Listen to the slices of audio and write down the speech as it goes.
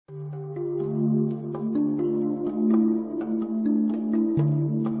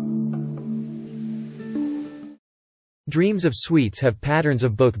Dreams of sweets have patterns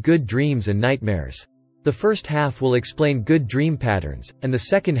of both good dreams and nightmares. The first half will explain good dream patterns, and the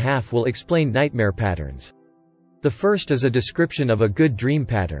second half will explain nightmare patterns. The first is a description of a good dream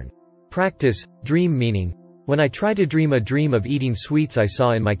pattern. Practice, dream meaning. When I try to dream a dream of eating sweets I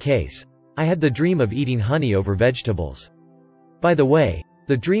saw in my case. I had the dream of eating honey over vegetables. By the way,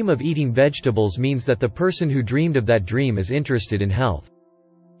 the dream of eating vegetables means that the person who dreamed of that dream is interested in health.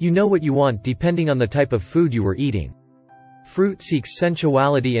 You know what you want depending on the type of food you were eating. Fruit seeks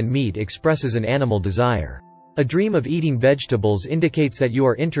sensuality and meat expresses an animal desire. A dream of eating vegetables indicates that you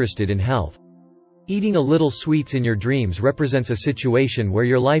are interested in health. Eating a little sweets in your dreams represents a situation where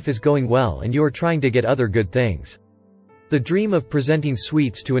your life is going well and you are trying to get other good things. The dream of presenting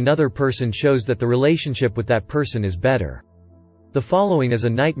sweets to another person shows that the relationship with that person is better. The following is a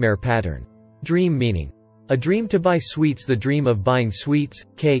nightmare pattern. Dream meaning. A dream to buy sweets. The dream of buying sweets,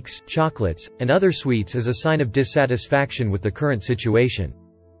 cakes, chocolates, and other sweets is a sign of dissatisfaction with the current situation.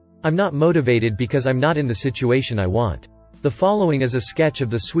 I'm not motivated because I'm not in the situation I want. The following is a sketch of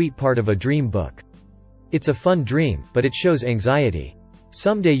the sweet part of a dream book. It's a fun dream, but it shows anxiety.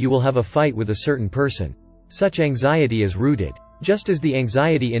 Someday you will have a fight with a certain person. Such anxiety is rooted. Just as the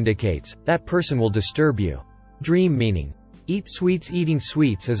anxiety indicates, that person will disturb you. Dream meaning. Eat sweets. Eating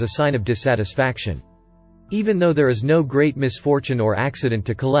sweets is a sign of dissatisfaction. Even though there is no great misfortune or accident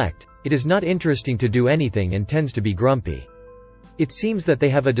to collect, it is not interesting to do anything and tends to be grumpy. It seems that they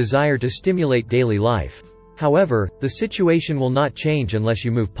have a desire to stimulate daily life. However, the situation will not change unless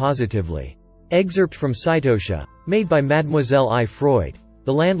you move positively. Excerpt from Saitosha, made by Mademoiselle Ai. Freud,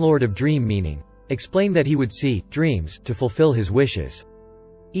 the landlord of dream meaning, explained that he would see dreams to fulfill his wishes.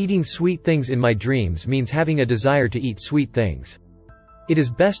 Eating sweet things in my dreams means having a desire to eat sweet things. It is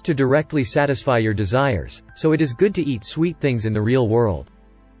best to directly satisfy your desires, so it is good to eat sweet things in the real world.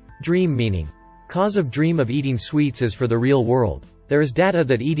 Dream meaning. Cause of dream of eating sweets is for the real world. There is data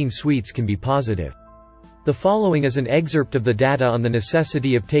that eating sweets can be positive. The following is an excerpt of the data on the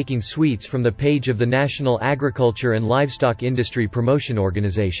necessity of taking sweets from the page of the National Agriculture and Livestock Industry Promotion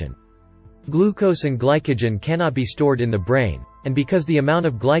Organization. Glucose and glycogen cannot be stored in the brain, and because the amount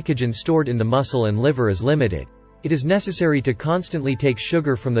of glycogen stored in the muscle and liver is limited, it is necessary to constantly take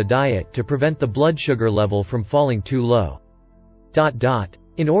sugar from the diet to prevent the blood sugar level from falling too low.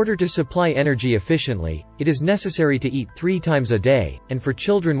 In order to supply energy efficiently, it is necessary to eat 3 times a day, and for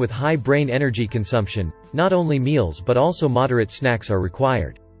children with high brain energy consumption, not only meals but also moderate snacks are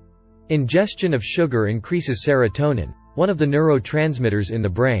required. Ingestion of sugar increases serotonin, one of the neurotransmitters in the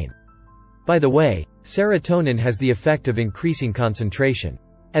brain. By the way, serotonin has the effect of increasing concentration.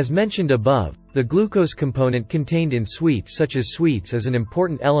 As mentioned above, the glucose component contained in sweets such as sweets is an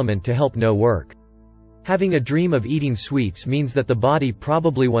important element to help know work. Having a dream of eating sweets means that the body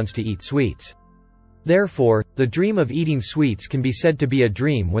probably wants to eat sweets. Therefore, the dream of eating sweets can be said to be a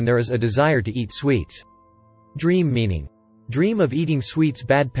dream when there is a desire to eat sweets. Dream meaning. Dream of eating sweets.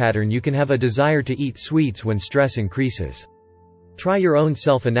 Bad pattern. You can have a desire to eat sweets when stress increases. Try your own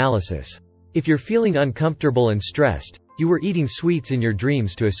self-analysis. If you're feeling uncomfortable and stressed, you were eating sweets in your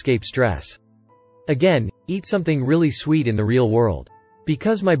dreams to escape stress. Again, eat something really sweet in the real world.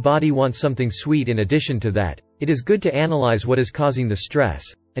 Because my body wants something sweet in addition to that, it is good to analyze what is causing the stress,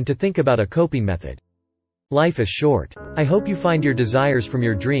 and to think about a coping method. Life is short. I hope you find your desires from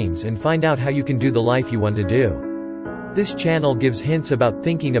your dreams and find out how you can do the life you want to do. This channel gives hints about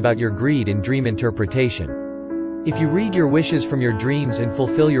thinking about your greed in dream interpretation. If you read your wishes from your dreams and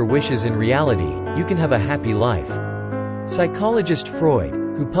fulfill your wishes in reality, you can have a happy life. Psychologist Freud,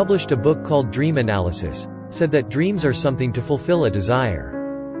 who published a book called Dream Analysis, said that dreams are something to fulfill a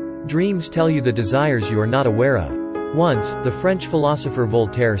desire. Dreams tell you the desires you are not aware of. Once, the French philosopher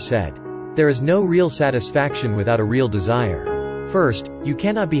Voltaire said, "There is no real satisfaction without a real desire." First, you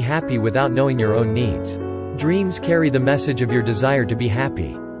cannot be happy without knowing your own needs. Dreams carry the message of your desire to be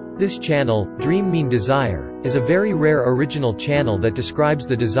happy. This channel, Dream Mean Desire, is a very rare original channel that describes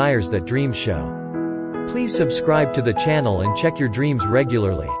the desires that dreams show. Please subscribe to the channel and check your dreams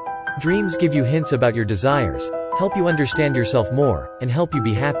regularly. Dreams give you hints about your desires, help you understand yourself more, and help you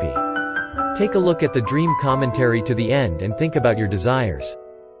be happy. Take a look at the dream commentary to the end and think about your desires.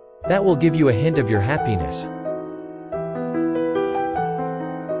 That will give you a hint of your happiness.